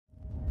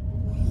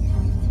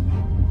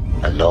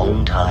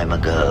long time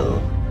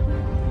ago,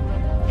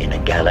 in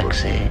a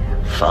galaxy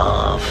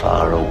far,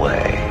 far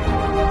away.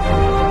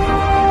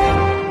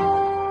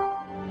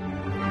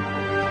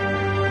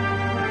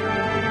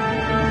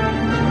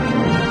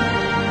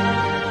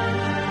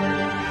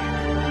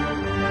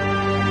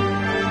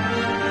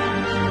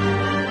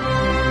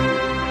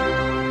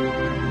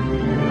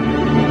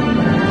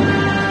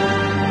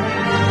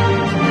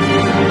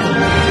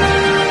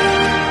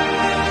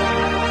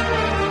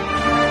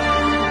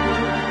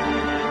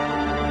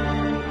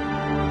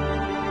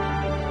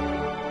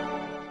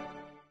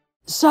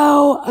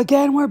 So,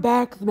 again, we're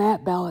back with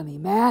Matt Bellany.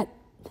 Matt,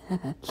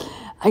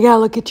 I gotta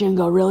look at you and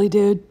go, really,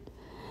 dude?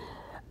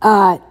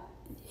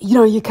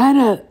 You kind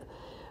of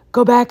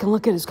go back and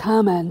look at his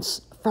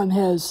comments from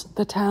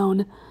The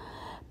Town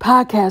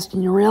podcast,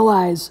 and you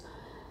realize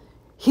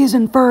he's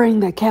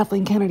inferring that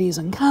Kathleen Kennedy is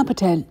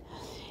incompetent,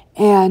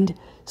 and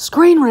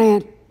Screen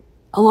Rant,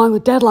 along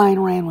with Deadline,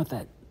 ran with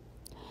it,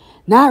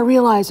 not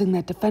realizing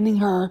that defending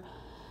her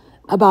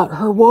about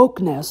her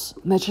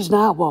wokeness, and that she's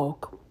not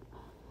woke,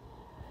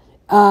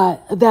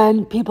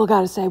 then people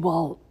got to say,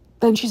 well,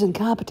 then she's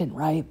incompetent,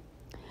 right?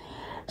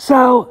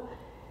 So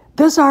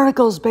this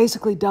article is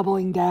basically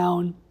doubling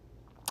down.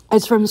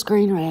 It's from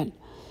Screen Rant,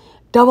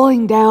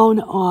 doubling down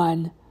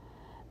on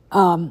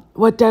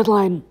what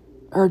Deadline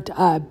or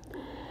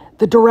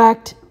the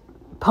Direct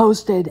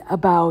posted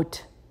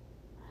about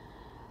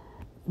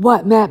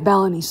what Matt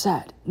Bellany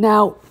said.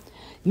 Now,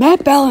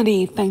 Matt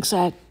Bellany thinks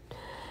that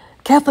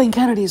Kathleen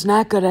Kennedy is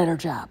not good at her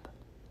job,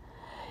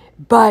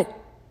 but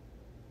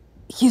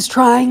he's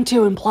trying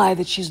to imply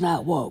that she's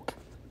not woke.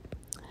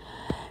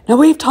 Now,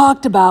 we've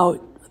talked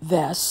about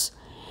this,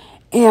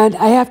 and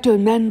I have to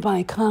amend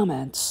my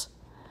comments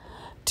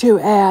to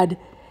add,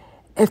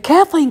 if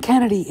Kathleen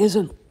Kennedy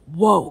isn't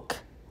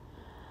woke,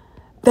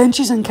 then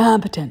she's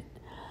incompetent.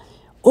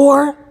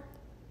 Or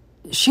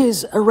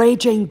she's a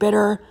raging,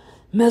 bitter,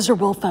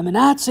 miserable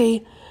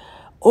feminazi,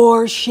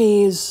 or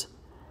she's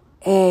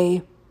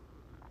an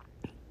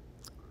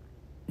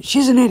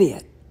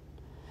idiot.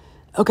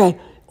 Okay?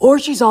 Or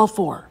she's all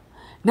four.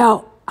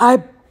 Now, I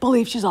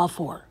believe she's all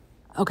four,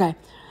 okay?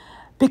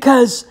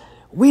 Because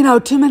we know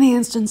too many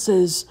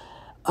instances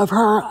of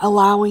her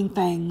allowing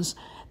things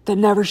that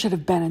never should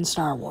have been in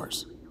Star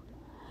Wars.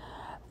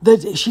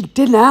 She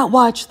did not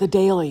watch the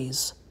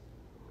dailies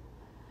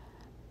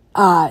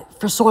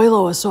for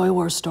Solo, A Soy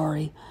Wars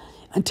Story,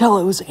 until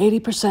it was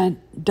 80%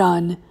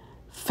 done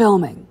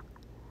filming.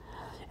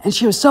 And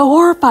she was so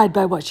horrified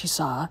by what she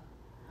saw,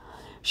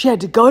 she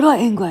had to go to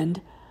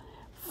England,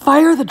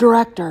 fire the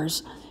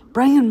directors,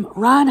 bring in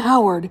Ron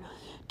Howard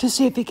to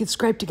see if he could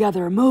scrape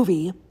together a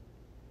movie.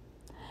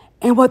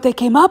 And what they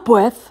came up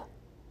with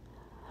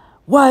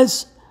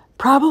was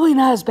probably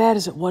not as bad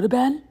as it would have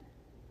been.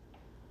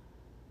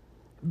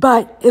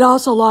 But it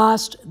also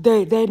lost,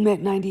 they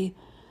admit $90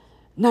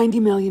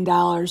 million,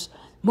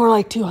 more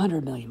like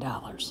 $200 million.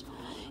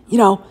 You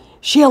know,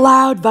 she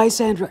allowed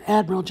Vice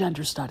Admiral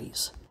gender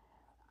studies.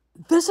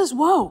 This is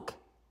woke.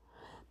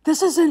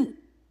 This isn't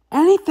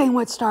anything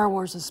what Star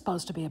Wars is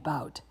supposed to be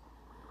about.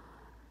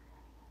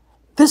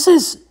 This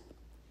is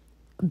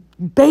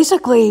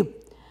basically,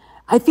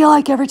 I feel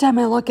like every time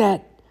I look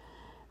at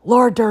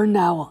Laura Dern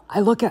now,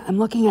 I'm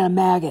looking at a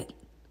maggot.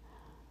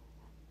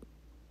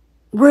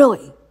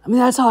 Really. I mean,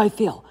 that's how I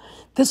feel.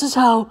 This is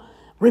how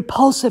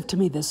repulsive to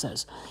me this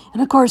is.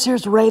 And of course,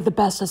 here's Rey the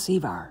Best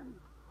Sevar,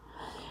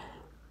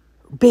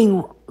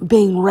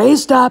 being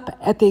raised up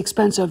at the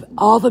expense of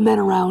all the men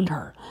around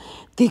her.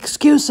 The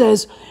excuse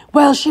is,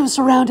 well, she was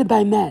surrounded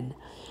by men,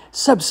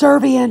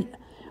 subservient,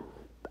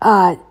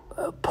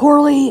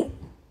 poorly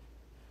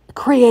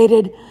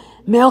created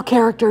male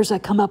characters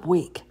that come up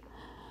weak.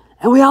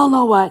 And we all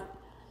know what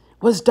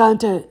was done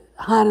to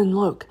Han and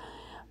Luke.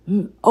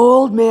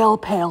 Old, male,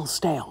 pale,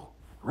 stale,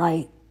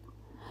 right?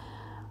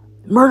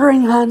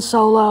 Murdering Han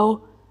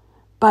Solo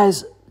by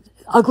his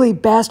ugly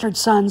bastard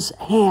son's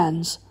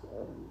hands,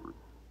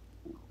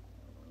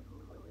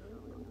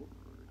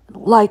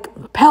 like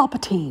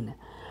Palpatine,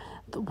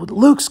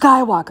 Luke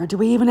Skywalker. Do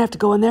we even have to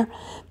go in there?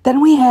 Then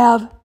we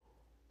have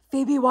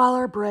Phoebe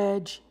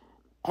Waller-Bridge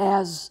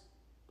as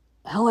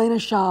Helena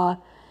Shaw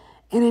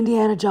in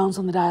Indiana Jones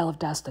on the Dial of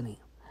Destiny.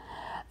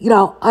 You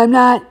know, I'm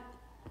not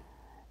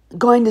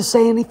going to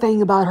say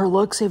anything about her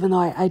looks, even though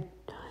I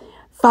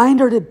find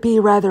her to be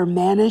rather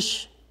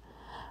mannish.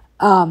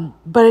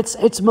 But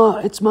it's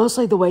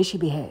mostly the way she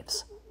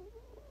behaves.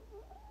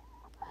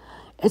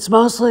 It's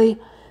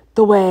mostly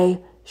the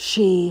way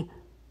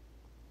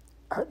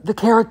the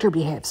character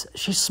behaves.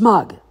 She's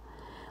smug,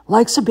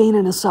 like Sabine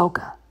and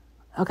Ahsoka.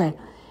 Okay,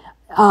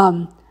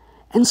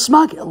 and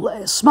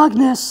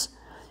smugness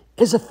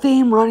is a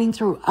theme running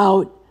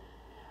throughout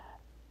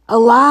a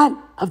lot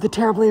of the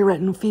terribly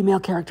written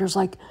female characters,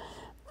 like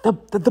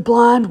the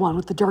blonde one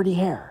with the dirty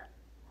hair.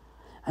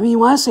 I mean, you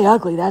want to say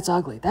ugly, that's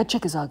ugly. That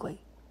chick is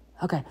ugly.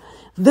 Okay,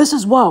 this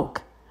is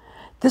woke.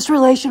 This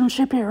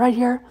relationship right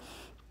here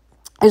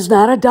is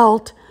not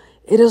adult.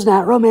 It is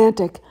not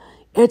romantic.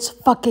 It's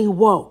fucking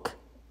woke.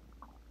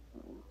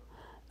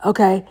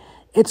 Okay?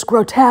 It's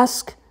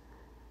grotesque.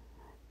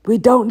 We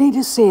don't need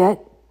to see it.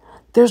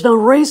 There's no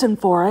reason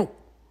for it.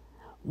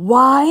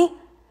 Why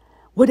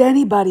would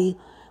anybody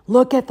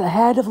look at the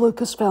head of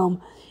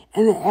Lucasfilm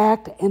and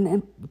act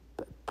and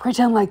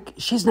pretend like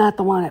she's not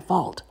the one at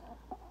fault?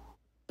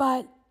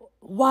 But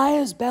why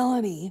is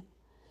Bellany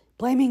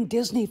blaming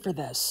Disney for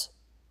this?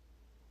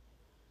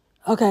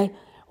 Okay,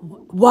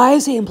 why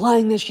is he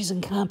implying that she's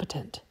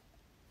incompetent?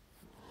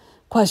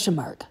 Question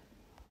mark.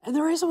 And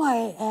the reason why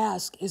I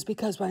ask is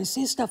because when I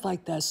see stuff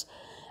like this,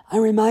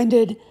 I'm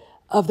reminded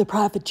of the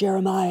prophet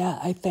Jeremiah,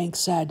 I think,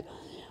 said,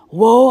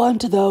 "Woe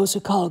unto those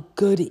who call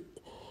good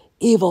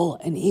evil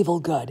and evil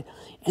good."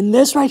 And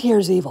this right here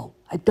is evil.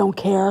 I don't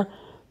care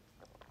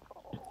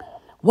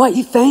what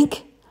you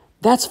think.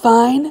 That's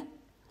fine.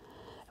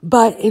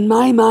 But in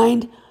my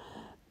mind,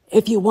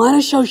 if you want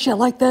to show shit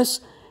like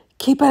this,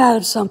 keep it out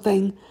of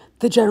something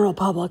the general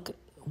public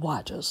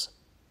watches.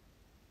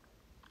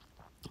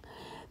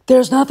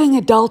 There's nothing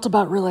adult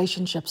about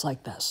relationships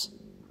like this.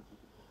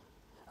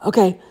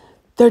 Okay,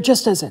 there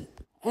just isn't.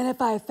 And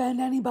if I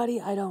offend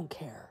anybody, I don't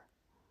care.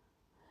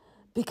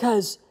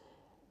 Because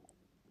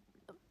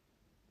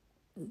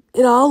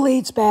it all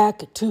leads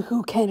back to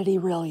who Kennedy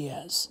really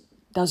is,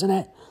 doesn't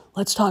it?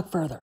 Let's talk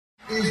further.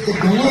 Is the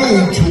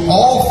glue to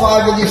all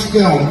 5 of these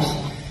films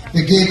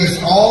that gave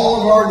us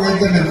all of our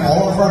rhythm and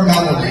all of our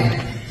melody,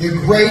 the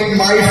great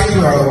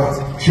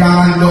maestro,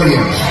 John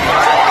Williams.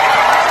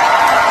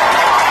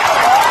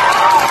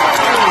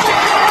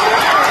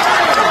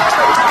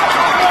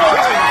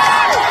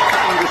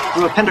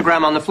 Drew a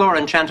pentagram on the floor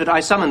and chanted, "I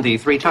summon thee,"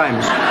 3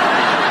 times.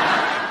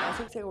 I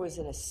think there was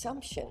an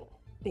assumption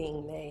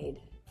being made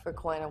for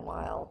quite a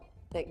while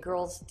that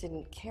girls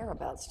didn't care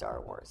about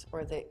Star Wars,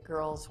 or that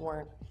girls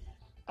weren't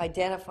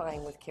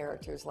identifying with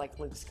characters like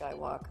Luke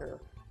Skywalker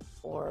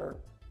or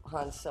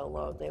Han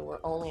Solo. They were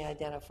only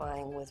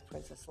identifying with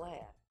Princess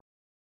Leia.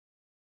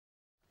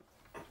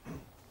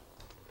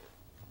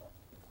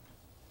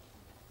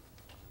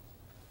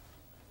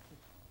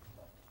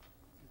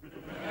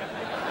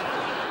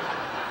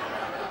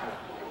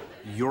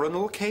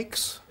 Urinal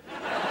cakes?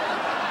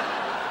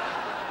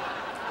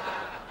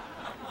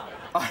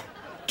 I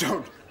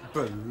don't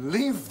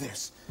believe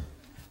this.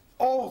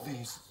 All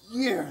these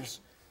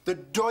years, the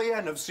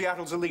doyenne of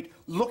Seattle's elite,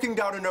 looking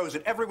down her nose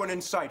at everyone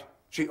in sight.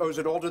 She owes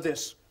it all to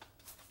this.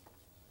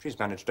 She's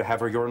managed to have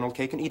her urinal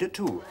cake and eat it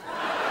too.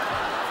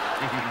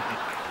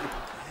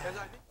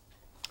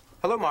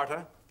 Hello,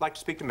 Marta. Like to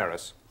speak to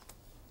Maris.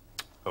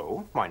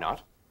 Oh, why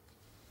not?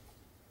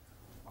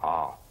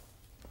 Ah.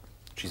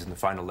 She's in the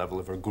final level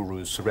of her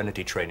guru's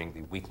serenity training,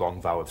 the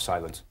week-long vow of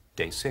silence,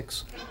 day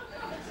 6.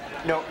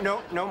 No,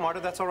 Marta,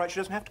 that's all right. She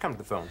doesn't have to come to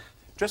the phone.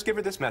 Just give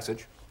her this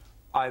message.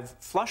 I've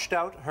flushed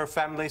out her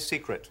family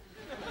secret.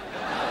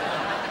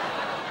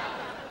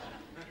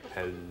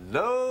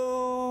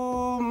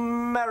 Hello,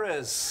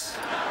 Maris.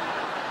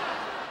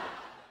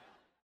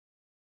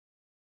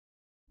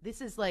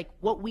 This is like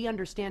what we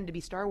understand to be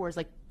Star Wars,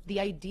 like the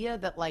idea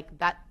that like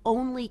that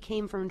only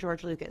came from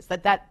George Lucas,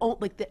 that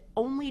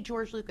only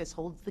George Lucas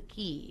holds the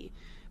key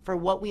for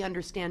what we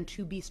understand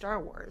to be Star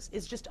Wars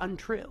is just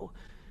untrue.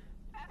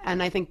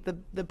 And I think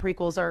the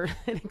prequels are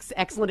an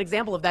excellent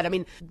example of that. I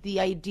mean, the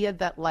idea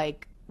that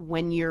like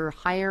when you're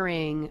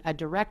hiring a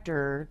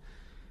director,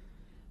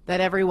 that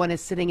everyone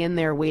is sitting in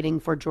there waiting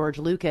for George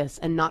Lucas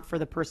and not for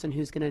the person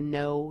who's going to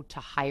know to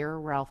hire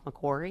Ralph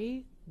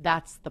McQuarrie,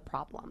 that's the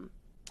problem.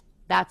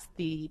 That's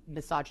the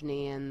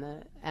misogyny and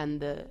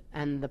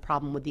the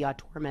problem with the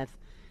auteur myth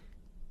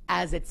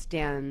as it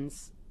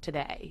stands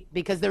today,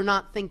 because they're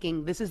not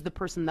thinking this is the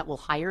person that will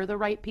hire the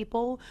right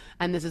people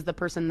and this is the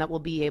person that will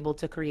be able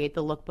to create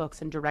the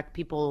lookbooks and direct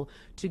people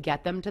to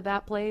get them to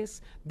that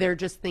place. They're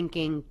just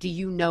thinking, do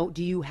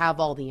you have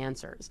all the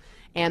answers?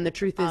 And the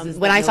truth is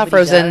when I saw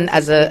Frozen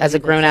as a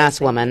grown-ass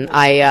woman,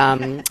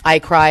 I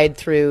cried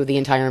through the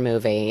entire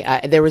movie.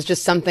 There was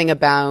just something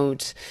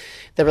about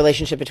the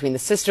relationship between the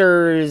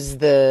sisters,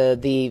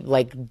 the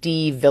like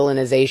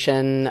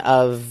de-villainization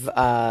of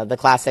the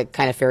classic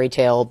kind of fairy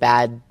tale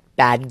bad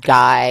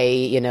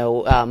guy,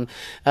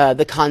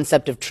 the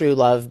concept of true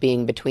love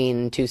being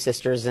between 2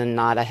 sisters and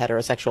not a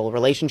heterosexual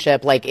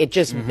relationship. Like it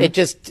just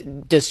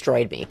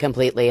destroyed me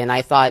completely. And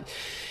I thought,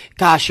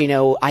 gosh,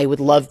 I would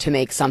love to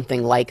make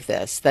something like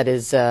this that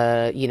is,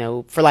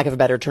 for lack of a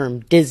better term,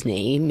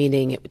 Disney,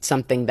 meaning it's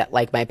something that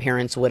like my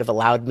parents would have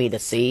allowed me to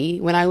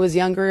see when I was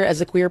younger as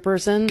a queer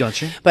person.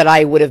 Gotcha. But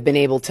I would have been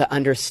able to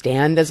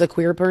understand as a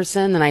queer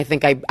person, and I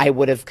think I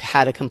would have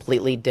had a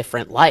completely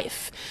different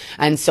life.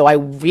 And so I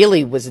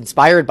really was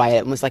inspired by it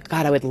and was like,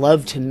 God, I would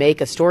love to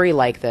make a story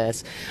like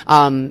this.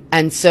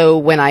 And so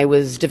when I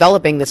was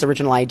developing this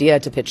original idea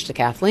to pitch to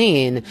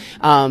Kathleen,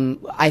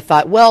 I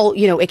thought, well,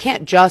 it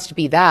can't just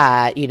be that.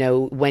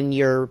 When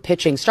you're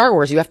pitching Star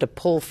Wars, you have to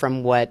pull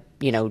from what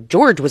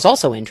George was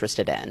also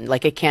interested in.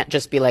 Like, it can't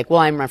just be like, well,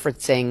 I'm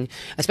referencing,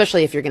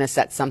 especially if you're going to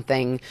set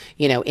something,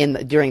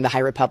 during the High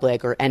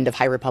Republic or end of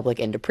High Republic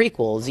into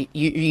prequels,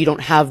 you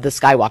don't have the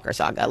Skywalker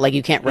saga. Like,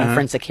 you can't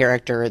reference a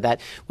character that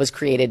was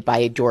created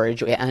by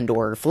George and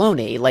or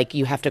Filoni. Like,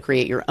 you have to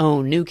create your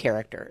own new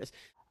characters.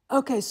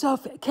 Okay, so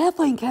if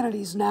Kathleen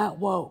Kennedy's not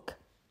woke,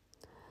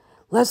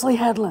 Leslie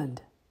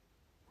Headland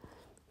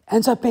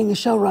ends up being a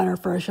showrunner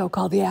for a show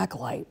called The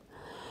Acolyte,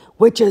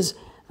 which is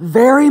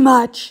very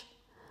much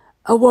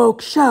a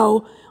woke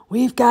show.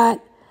 We've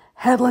got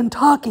Headland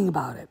talking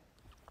about it.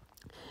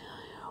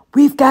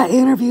 We've got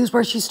interviews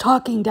where she's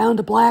talking down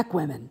to black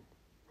women.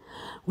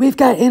 We've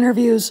got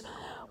interviews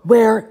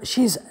where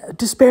she's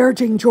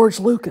disparaging George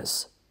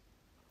Lucas.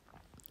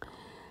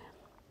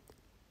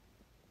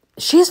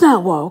 She's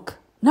not woke.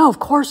 No, of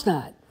course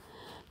not.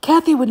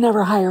 Kathy would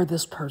never hire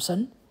this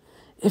person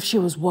if she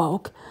was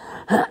woke.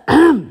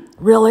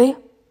 Really?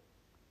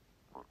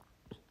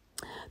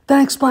 Then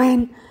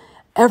explain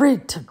every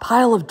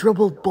pile of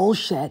dribbled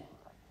bullshit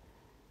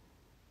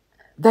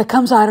that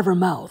comes out of her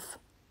mouth.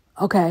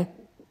 Okay?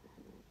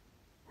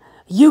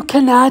 You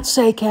cannot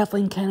say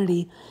Kathleen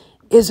Kennedy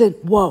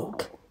isn't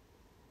woke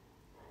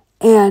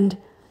and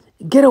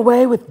get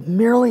away with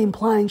merely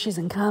implying she's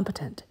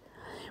incompetent,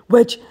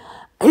 which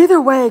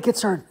either way it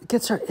gets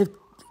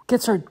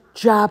her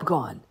job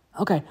gone.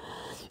 Okay.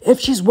 If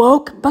she's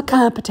woke but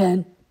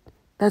competent,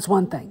 that's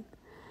one thing.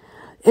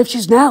 If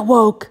she's not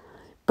woke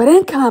but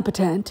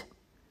incompetent,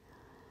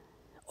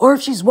 or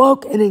if she's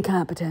woke and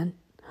incompetent,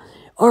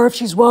 or if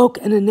she's woke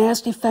and a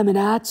nasty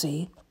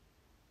feminazi,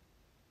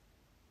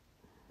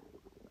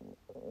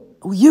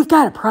 you've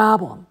got a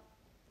problem.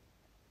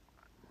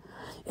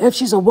 If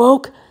she's a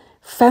woke,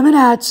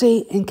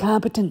 feminazi,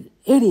 incompetent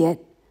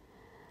idiot,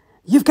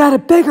 you've got a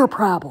bigger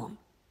problem.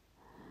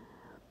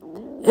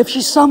 If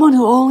she's someone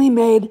who only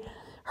made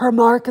her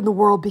mark in the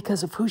world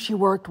because of who she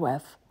worked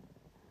with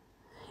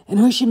and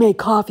who she made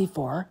coffee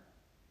for,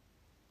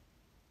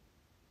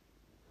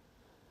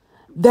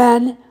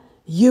 then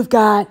you've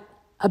got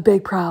a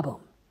big problem.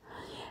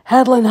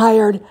 Headland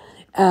hired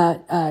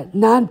a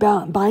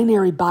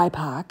non-binary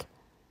BIPOC.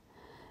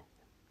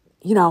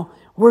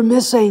 We're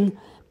missing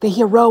the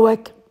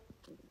heroic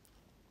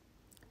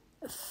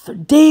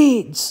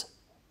deeds,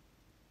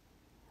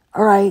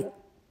 all right,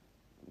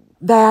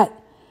 that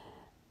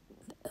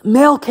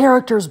male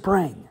characters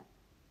bring.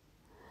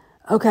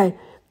 Okay,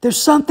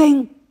 there's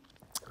something,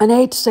 and I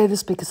hate to say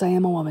this because I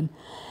am a woman,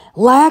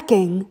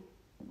 lacking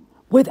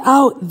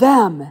without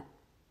them.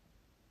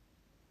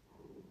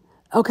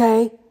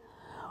 Okay?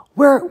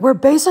 We're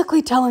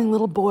basically telling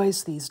little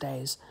boys these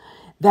days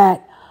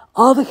that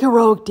all the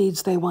heroic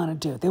deeds they want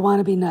to do, they want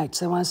to be knights,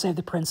 they want to save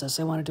the princess,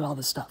 they want to do all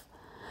this stuff.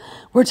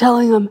 We're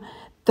telling them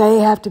they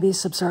have to be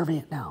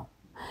subservient now.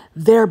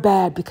 They're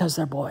bad because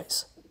they're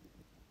boys.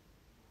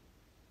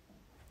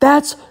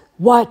 That's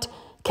what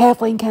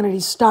Kathleen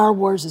Kennedy's Star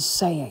Wars is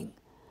saying.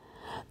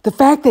 The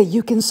fact that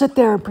you can sit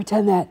there and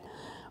pretend that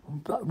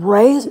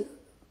Rey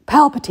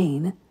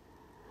Palpatine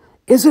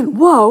isn't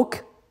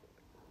woke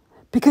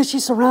because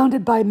she's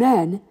surrounded by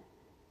men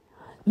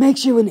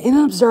makes you an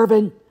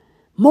inobservant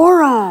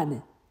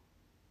moron.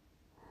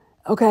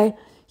 Okay?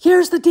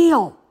 Here's the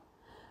deal.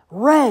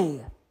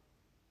 Rey,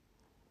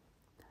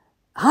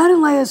 Han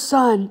and Leia's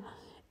son,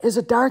 is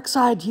a dark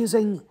side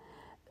using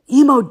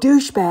emo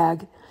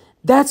douchebag.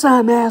 That's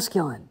not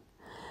masculine.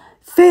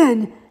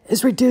 Finn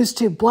is reduced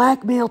to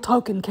black male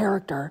token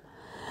character.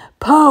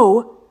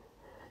 Poe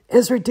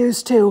is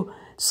reduced to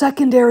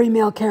secondary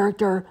male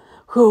character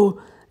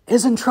who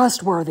isn't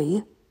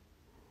trustworthy.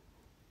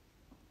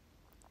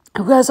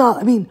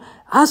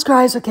 Oscar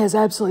Isaac has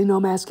absolutely no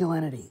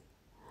masculinity.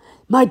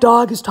 My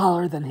dog is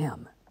taller than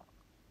him.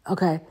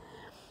 Okay?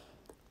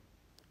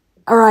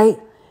 All right?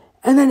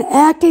 And then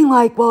acting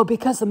like, well,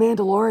 because The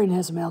Mandalorian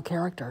has a male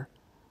character.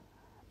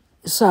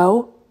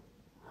 So,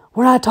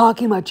 we're not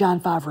talking about Jon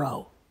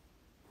Favreau.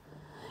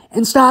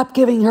 And stop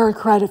giving her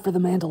credit for The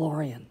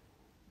Mandalorian.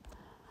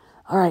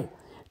 All right.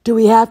 Do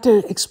we have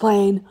to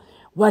explain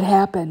what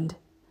happened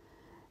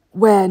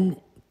when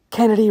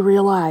Kennedy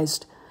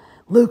realized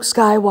Luke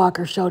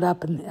Skywalker showed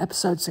up in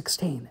episode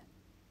 16?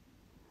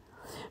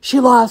 She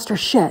lost her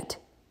shit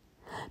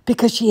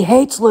because she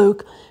hates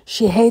Luke,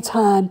 she hates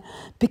Han,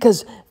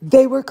 because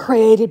they were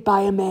created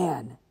by a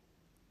man.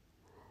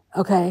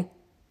 Okay?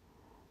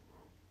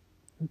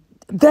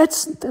 That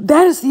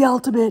is the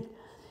ultimate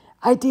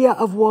idea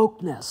of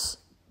wokeness.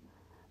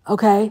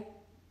 Okay?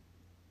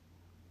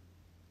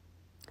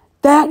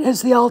 That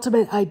is the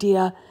ultimate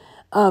idea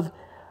of,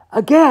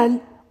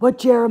 again, what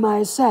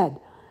Jeremiah said.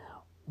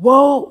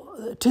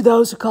 Woe to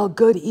those who call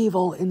good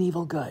evil and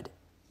evil good.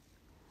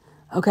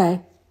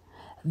 Okay?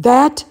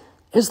 That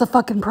is the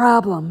fucking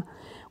problem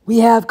we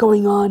have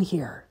going on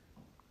here.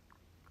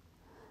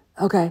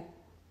 Okay?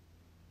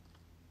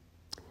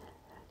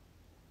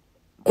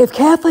 If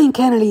Kathleen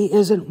Kennedy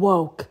isn't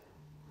woke,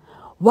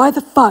 why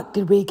the fuck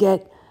did we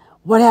get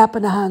what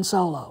happened to Han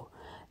Solo,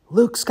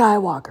 Luke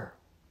Skywalker?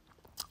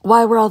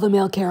 Why were all the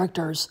male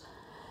characters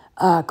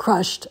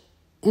crushed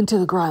into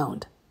the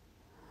ground.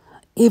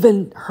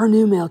 Even her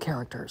new male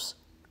characters.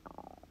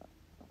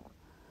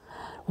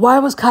 Why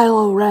was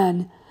Kylo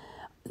Ren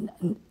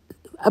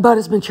about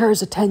as mature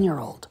as a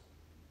 10-year-old?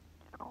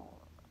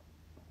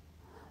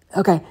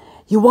 Okay,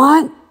 you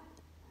want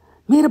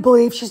me to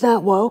believe she's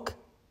not woke?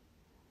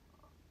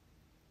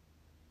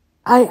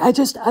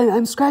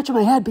 I'm scratching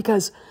my head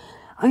because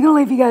I'm going to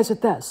leave you guys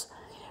with this.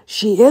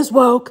 She is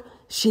woke.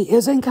 She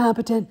is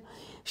incompetent.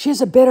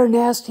 She's a bitter,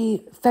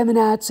 nasty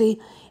feminazi.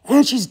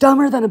 And she's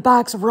dumber than a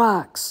box of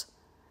rocks.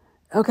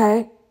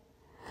 Okay?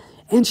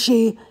 And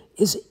she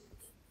is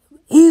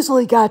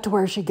easily got to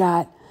where she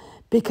got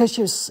because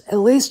she was at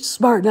least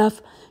smart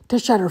enough to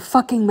shut her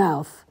fucking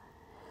mouth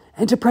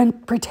and to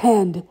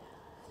pretend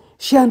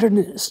she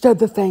understood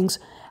the things.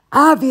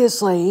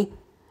 Obviously,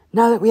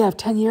 now that we have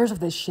 10 years of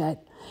this shit,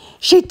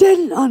 she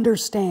didn't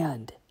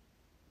understand.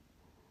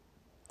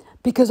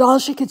 Because all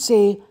she could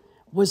see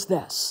was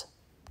this.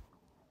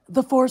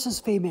 The Force is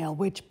female,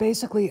 which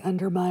basically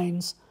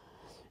undermines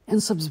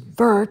and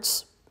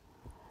subverts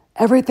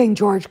everything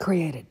George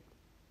created.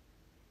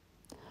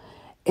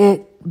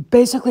 It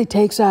basically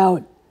takes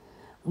out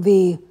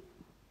the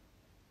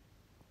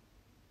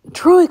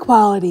true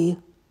equality,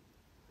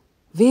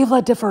 vive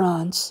la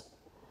différence,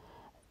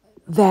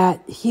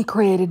 that he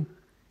created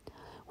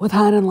with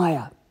Han and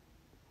Leia.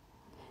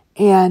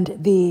 And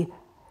the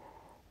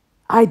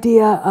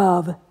idea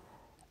of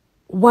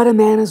what a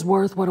man is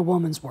worth, what a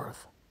woman's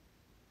worth.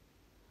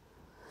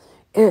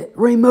 It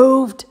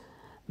removed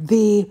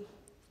the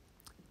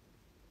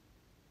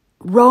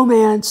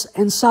romance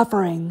and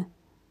suffering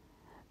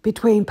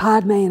between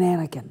Padme and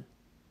Anakin.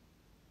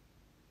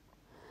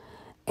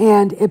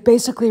 And it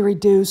basically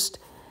reduced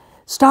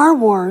Star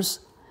Wars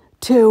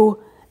to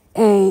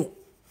a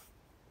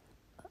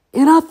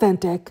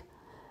inauthentic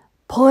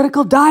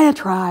political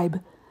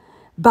diatribe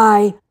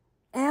by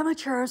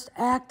amateurist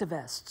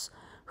activists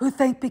who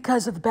think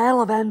because of the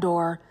Battle of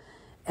Endor,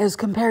 as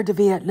compared to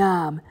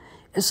Vietnam,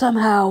 is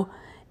somehow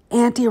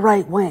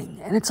anti-right wing.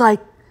 And it's like,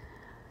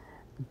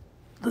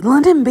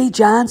 Lyndon B.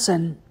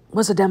 Johnson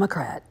was a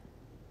Democrat.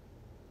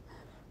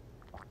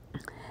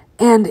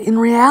 And in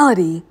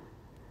reality,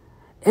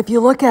 if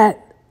you look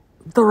at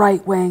the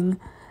right wing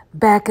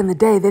back in the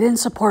day, they didn't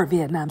support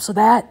Vietnam. So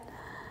that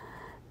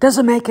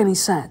doesn't make any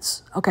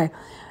sense. Okay.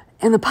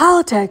 And the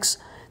politics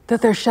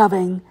that they're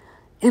shoving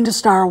into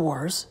Star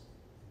Wars,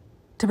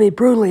 to be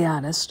brutally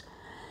honest,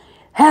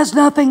 has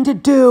nothing to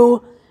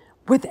do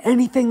with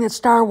anything that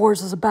Star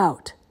Wars is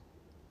about.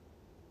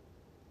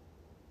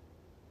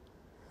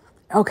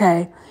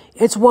 Okay?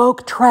 It's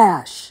woke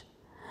trash.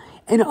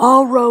 And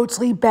all roads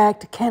lead back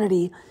to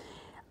Kennedy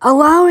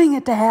allowing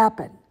it to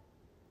happen.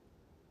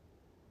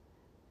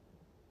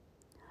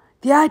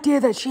 The idea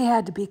that she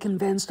had to be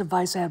convinced of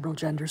Vice Admiral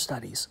gender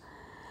studies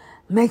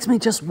makes me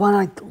just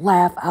want to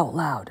laugh out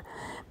loud.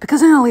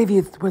 Because I'm going to leave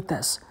you with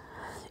this.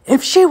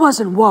 If she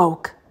wasn't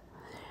woke,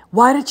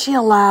 why did she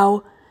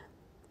allow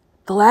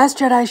The Last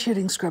Jedi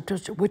shooting script,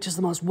 which is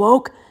the most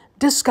woke,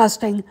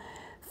 disgusting,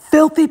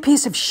 filthy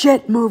piece of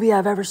shit movie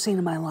I've ever seen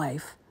in my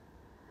life,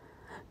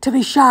 to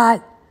be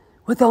shot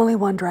with only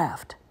one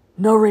draft,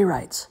 no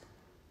rewrites?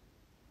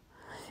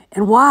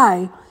 And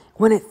why,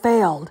 when it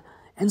failed,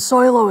 and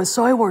Solo, a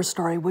Soy Wars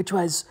story, which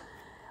was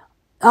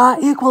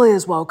equally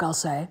as woke, I'll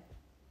say,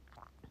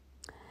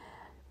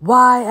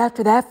 why,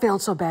 after that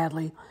failed so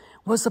badly,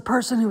 was the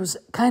person who was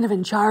kind of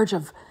in charge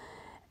of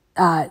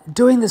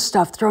doing this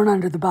stuff thrown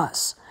under the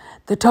bus?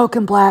 The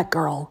token black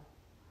girl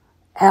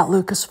at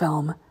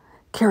Lucasfilm,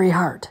 Carrie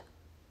Hart.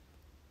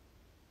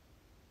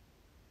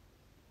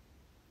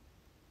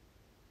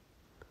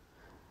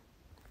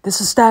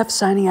 This is Steph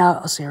signing out.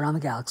 I'll see you around the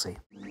galaxy.